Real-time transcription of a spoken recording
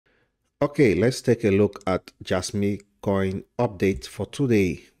Okay, let's take a look at Jasmy coin update for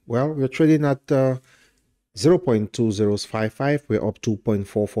today. Well, we're trading at 0.2055. We're up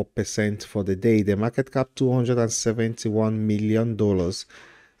 2.44% for the day. The market cap $271 million.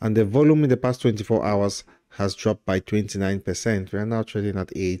 And the volume in the past 24 hours has dropped by 29%. We are now trading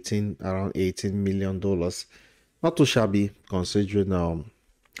at around $18 million. Not too shabby considering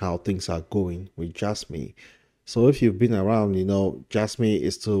how things are going with Jasmy. So if you've been around, you know, Jasmy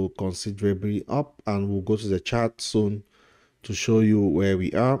is still considerably up, and we'll go to the chart soon to show you where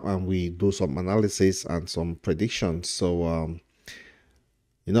we are, and we do some analysis and some predictions. So,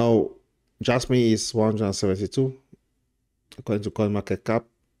 you know, Jasmy is 172 according to CoinMarketCap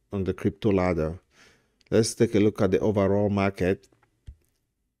on the crypto ladder. Let's take a look at the overall market.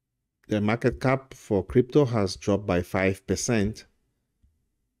 The market cap for crypto has dropped by 5%.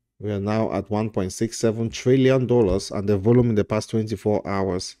 We are now at $1.67 trillion, and the volume in the past 24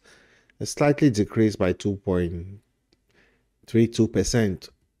 hours has slightly decreased by 2.32%.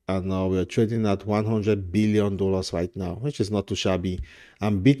 And now we are trading at $100 billion right now, which is not too shabby.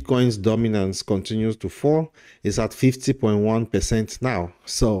 And Bitcoin's dominance continues to fall. It's at 50.1% now.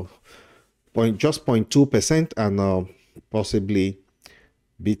 So just 0.2%, and possibly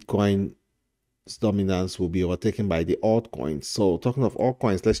Bitcoin dominance will be overtaken by the altcoins. So talking of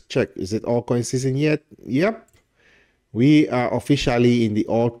altcoins, let's check. Is it altcoin season yet? Yep. We are officially in the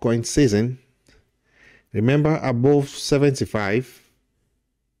altcoin season. Remember, above 75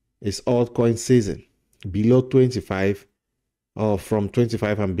 is altcoin season. Below 25 or from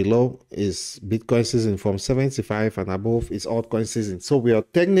 25 and below is Bitcoin season. From 75 and above is altcoin season. So we are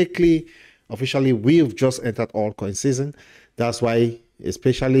technically, officially, we've just entered altcoin season. That's why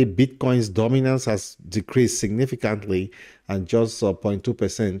especially Bitcoin's dominance has decreased significantly, and just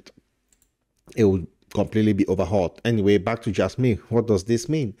 0.2%, it will completely be overhauled. Anyway, back to Jasmy. What does this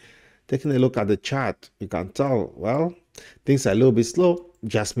mean? Taking a look at the chart, you can tell, well, things are a little bit slow.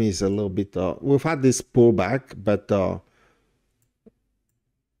 Jasmy is a little bit, we've had this pullback, but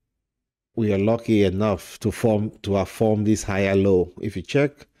we are lucky enough to have formed this higher low. If you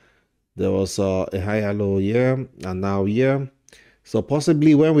check, there was a higher low here and now here. So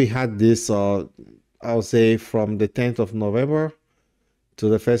possibly when we had this, I'll say from the 10th of November to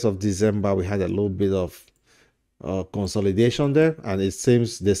the 1st of December, we had a little bit of consolidation there. And it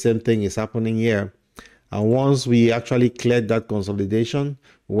seems the same thing is happening here. And once we actually cleared that consolidation,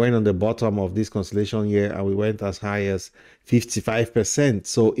 we went on the bottom of this consolidation here, and we went as high as 55%.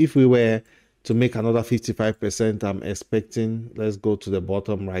 So if we were to make another 55%, I'm expecting, let's go to the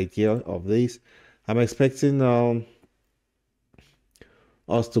bottom right here of this. I'm expecting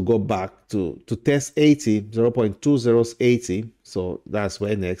us to go back to test 80, 0.2080. So that's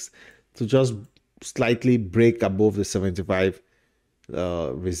where next, to just slightly break above the 75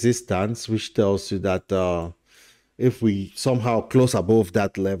 resistance, which tells you that if we somehow close above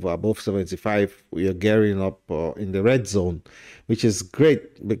that level, above 75, we are gearing up in the red zone, which is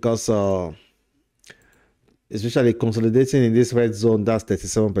great because especially consolidating in this red zone, that's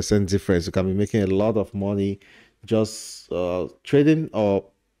 37% difference. You can be making a lot of money just trading or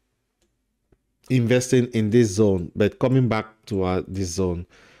investing in this zone. But coming back to this zone,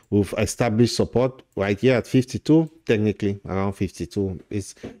 we've established support right here at 52, technically around 52.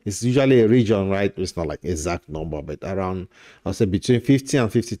 It's usually a region, right? It's not like exact number, but around, I'll say between 50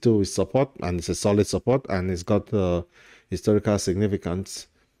 and 52 is support, and it's a solid support, and it's got historical significance,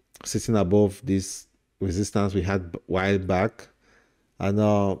 sitting above this resistance we had a while back. And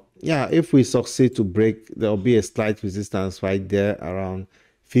yeah, if we succeed to break, there'll be a slight resistance right there around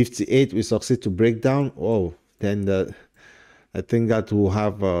 58. We succeed to break down, oh, then I think that we'll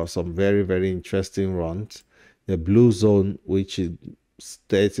have some very, very interesting runs. The blue zone, which is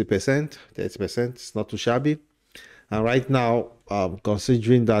 30%, it's not too shabby. And right now,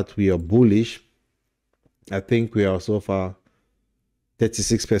 considering that we are bullish, I think we are so far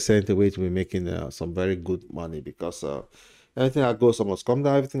 36% away to be making some very good money, because everything that goes up must come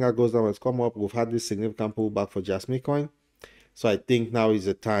down, everything that goes down must come up. We've had this significant pullback for Jasmy coin. So I think now is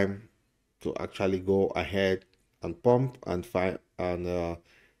the time to actually go ahead and pump and find and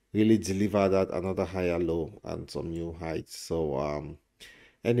really deliver that another higher low and some new heights. So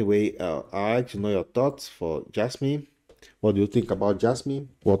anyway, I'd like to know your thoughts for Jasmy. What do you think about Jasmy?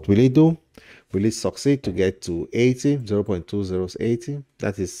 What will it do? Will it succeed to get to 80, 0.2080?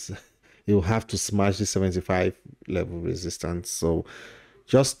 That is, you'll have to smash the 75 level resistance. So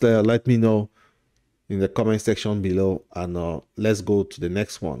just let me know in the comment section below, and let's go to the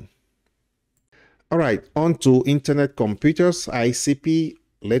next one. All right, on to Internet Computers, ICP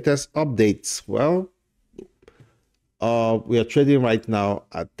latest updates. Well, We are trading right now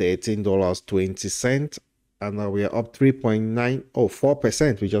at $13.20, and we are up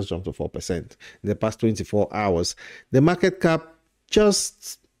 4%. We just jumped to 4% in the past 24 hours. The market cap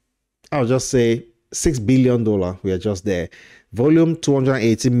just, I'll just say $6 billion. We are just there. Volume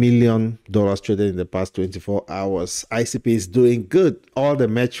 $280 million traded in the past 24 hours. ICP is doing good. All the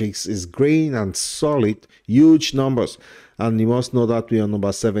metrics is green and solid, huge numbers. And you must know that we are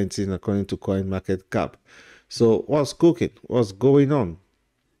number 17 according to CoinMarketCap. So what's cooking? What's going on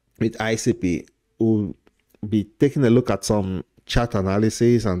with ICP? We'll be taking a look at some chart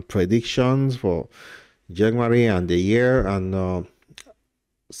analysis and predictions for January and the year, and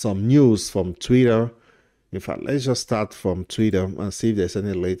some news from Twitter. In fact, let's just start from Twitter and see if there's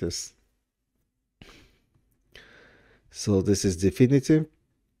any latest. So this is definitive.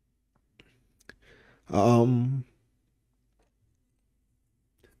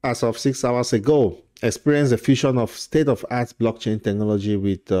 As of 6 hours ago, experienced a fusion of state-of-art blockchain technology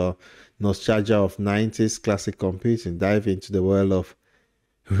with nostalgia of 90s classic computing. Dive into the world of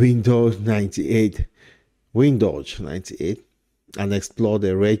Windows 98, and explore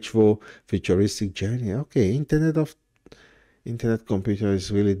the retro futuristic journey. Okay, internet computer is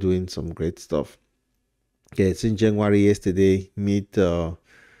really doing some great stuff. Okay, it's in January yesterday. Meet at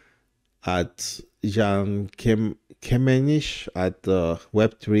Jan Kemenish at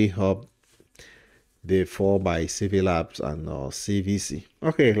Web3 Hub, Day 4 by CV Labs and CVC.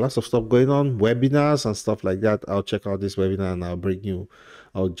 Okay, lots of stuff going on, webinars and stuff like that. I'll check out this webinar and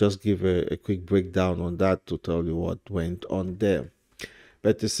I'll just give a quick breakdown on that to tell you what went on there.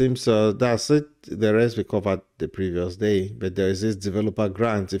 But it seems that's it. The rest we covered the previous day. But there is this developer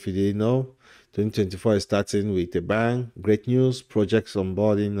grant. If you didn't know, 2024 is starting with a bang. Great news. Projects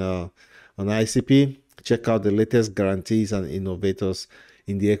onboarding on ICP. Check out the latest guarantees and innovators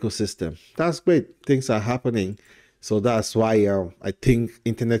in the ecosystem. That's great. Things are happening. So that's why I think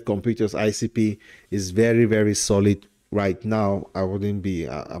Internet Computers ICP is very, very solid right now.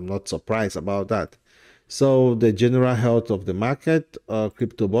 I'm not surprised about that. So the general health of the market,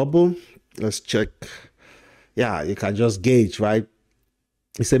 crypto bubble, let's check. Yeah, you can just gauge, right?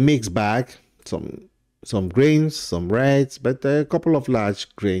 It's a mixed bag. Some greens, some reds, but a couple of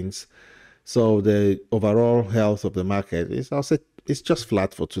large grains. So the overall health of the market is, I'll say, it's just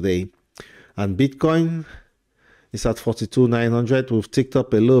flat for today. And Bitcoin is at 42,900. We've ticked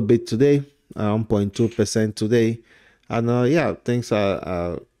up a little bit today, 1.2% today. And yeah, things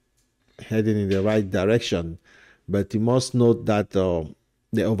are heading in the right direction. But you must note that the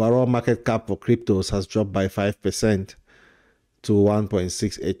overall market cap for cryptos has dropped by 5% to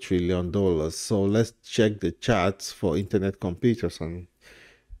 $1.68 trillion. So let's check the charts for internet computers and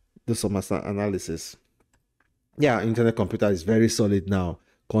do some analysis. Yeah, internet computer is very solid now,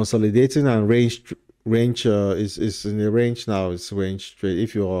 consolidating, and range is in the range now. It's range trade.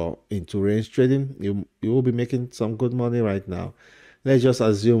 If you're into range trading, you will be making some good money right now. Let's just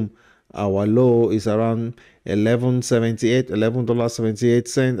assume our low is around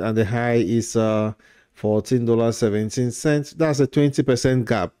 $11.78, and the high is $14.17. That's a 20%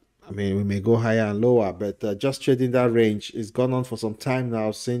 gap. I mean, we may go higher and lower, but just trading that range is gone on for some time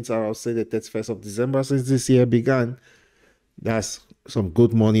now, since I'll say the 31st of December, since this year began. That's some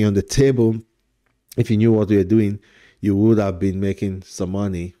good money on the table. If you knew what you were doing, you would have been making some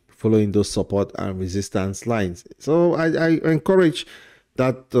money following those support and resistance lines. So I encourage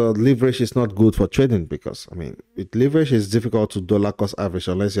that leverage is not good for trading, because I mean, with leverage it's difficult to dollar cost average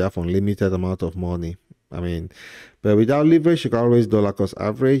unless you have unlimited amount of money. I mean, but without leverage, you can always dollar cost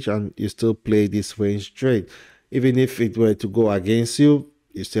average and you still play this range trade. Even if it were to go against you,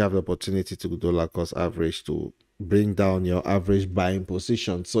 you still have the opportunity to dollar cost average to bring down your average buying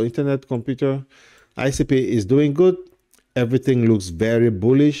position. So internet computer ICP is doing good. Everything looks very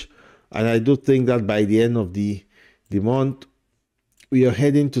bullish. And I do think that by the end of the month, we are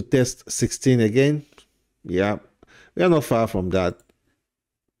heading to test 16 again. Yeah, we are not far from that.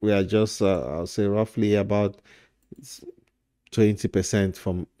 We are just, I'll say, roughly about 20%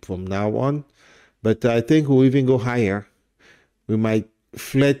 from now on. But I think we'll even go higher. We might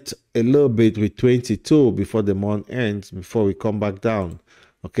flirt a little bit with 22 before the month ends, before we come back down.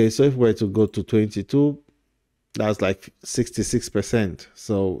 Okay, so if we were to go to 22, that's like 66%.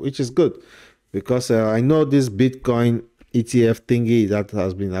 So, which is good, because I know this Bitcoin ETF thingy that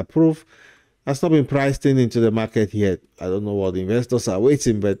has been approved has not been priced into the market yet. I don't know what the investors are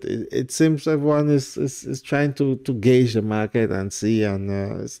waiting, but it seems everyone is trying to gauge the market and see, and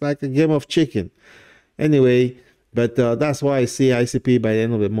it's like a game of chicken. Anyway, but that's why I see ICP by the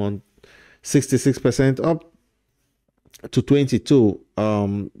end of the month 66% up to 22.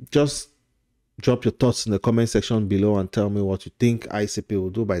 Just drop your thoughts in the comment section below and tell me what you think ICP will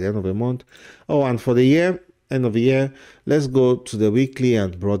do by the end of the month. Oh, and for the year, end of the year, let's go to the weekly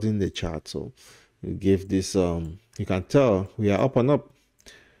and broaden the chart. So we give this, you can tell we are up and up.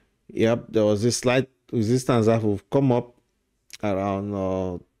 Yep, there was this slight resistance that will come up around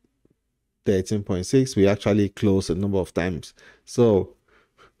 13.6. We actually closed a number of times. So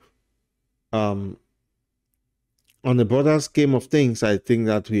on the broader scheme of things, I think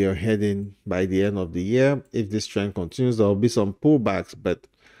that we are heading by the end of the year. If this trend continues, there will be some pullbacks, but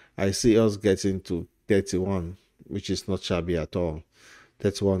I see us getting to 31, which is not shabby at all.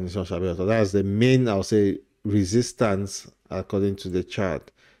 31 is not shabby at all. That's the main, I'll say, resistance according to the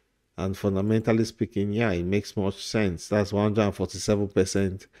chart. And fundamentally speaking, yeah, it makes much sense. That's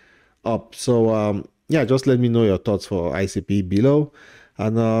 147% up. So yeah, just let me know your thoughts for ICP below,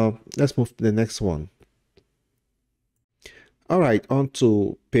 and let's move to the next one. All right, on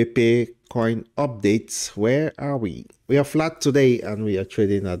to Pepe coin updates. Where are we? We are flat today and we are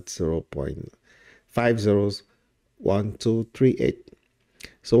trading at 0.501238.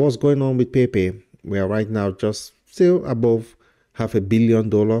 So what's going on with Pepe? We are right now just still above $500 million,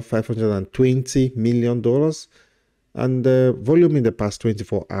 $520 million. And the volume in the past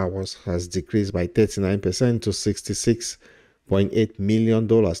 24 hours has decreased by 39% to $66.8 million.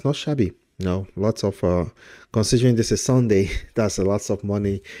 Not shabby. No, lots of, considering this is Sunday, that's a lots of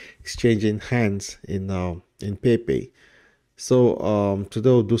money exchanging hands in Pepe. So today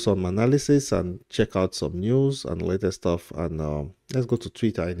we'll do some analysis and check out some news and latest stuff. And let's go to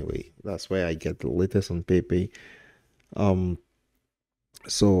Twitter anyway. That's where I get the latest on Pepe.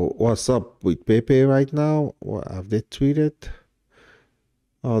 So what's up with Pepe right now? What have they tweeted?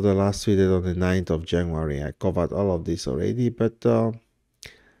 Oh, the last tweeted on the 9th of January. I covered all of this already, but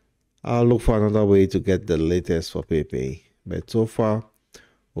I'll look for another way to get the latest for Pepe. But so far,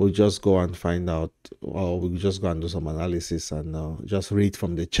 we'll just go and find out, or we'll just go and do some analysis and just read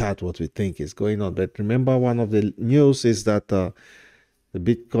from the chart what we think is going on. But remember, one of the news is that the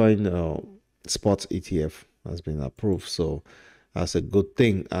Bitcoin spot ETF has been approved. So that's a good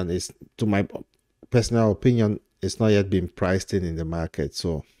thing. And it's, to my personal opinion, it's not yet been priced in the market.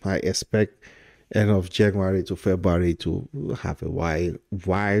 So I expect end of January to February to have a wild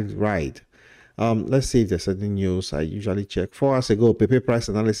ride. Let's see if there's any news. I usually check 4 hours ago. Pepe price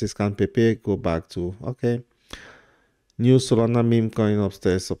analysis. Can Pepe go back to, okay, new Solana meme coin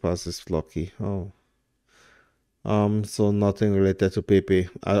upstairs surpasses Flocky. Oh, so nothing related to Pepe.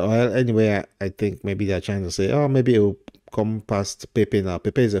 Well, anyway, I think maybe they're trying to say, oh, maybe it will come past Pepe now.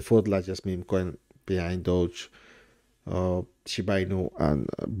 Pepe is the fourth largest meme coin behind Doge, Shiba Inu, and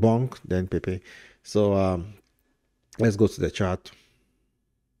Bonk, then Pepe. So let's go to the chart.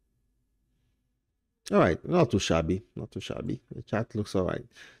 All right, not too shabby, not too shabby. The chart looks all right.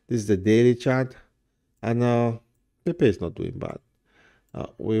 This is the daily chart, and Pepe is not doing bad.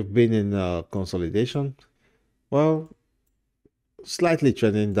 We've been in consolidation. Well, slightly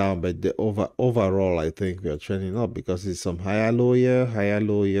trending down, but the overall, I think we are trending up because it's some higher low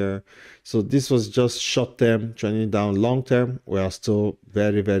here. So this was just short term trending down. Long term, we are still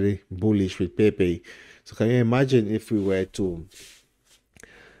very, very bullish with Pepe. So can you imagine if we were to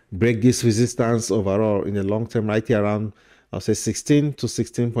break this resistance overall in the long term, right here around, I'll say 16 to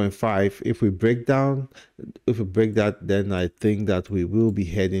 16.5. If we break that, then I think that we will be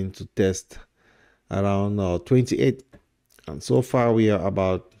heading to test around 28. And so far we are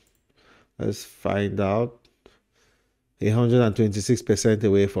about, let's find out, 126%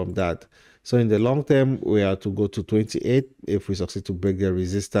 away from that. So in the long term, we are to go to 28 if we succeed to break the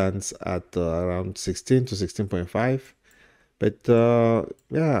resistance at around 16 to 16.5. But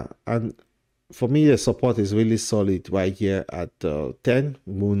yeah, and for me, the support is really solid right here at 10.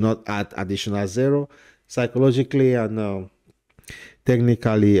 We will not add additional 0. Psychologically and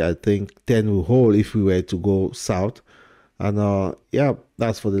technically, I think 10 will hold if we were to go south. And yeah,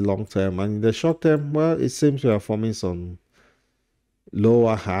 that's for the long term. And in the short term, well, it seems we are forming some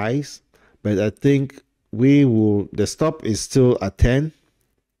lower highs, but I think the stop is still at 10.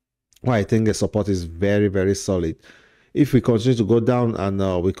 Well, I think the support is very, very solid. If we continue to go down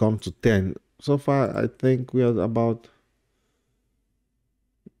and we come to 10, so far I think we are about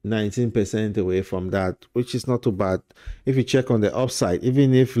 19% away from that, which is not too bad. If you check on the upside,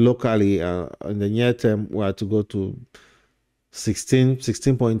 even if locally in the near term we are to go to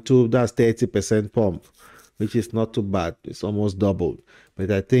 16.2, that's 30% pump, which is not too bad. It's almost doubled,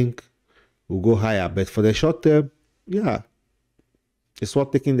 but I think we'll go higher. But for the short term, yeah, it's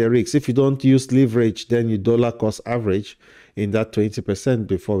worth taking the risks. If you don't use leverage, then you dollar cost average in that 20%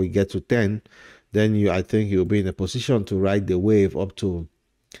 before we get to 10, then I think you'll be in a position to ride the wave up to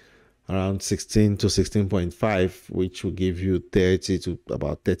around 16 to 16.5, which will give you 30 to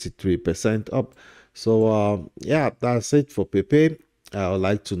about 33% up. So yeah, that's it for Pepe. I would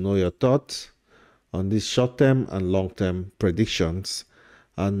like to know your thoughts on these short-term and long-term predictions,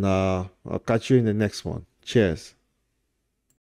 and I'll catch you in the next one. Cheers.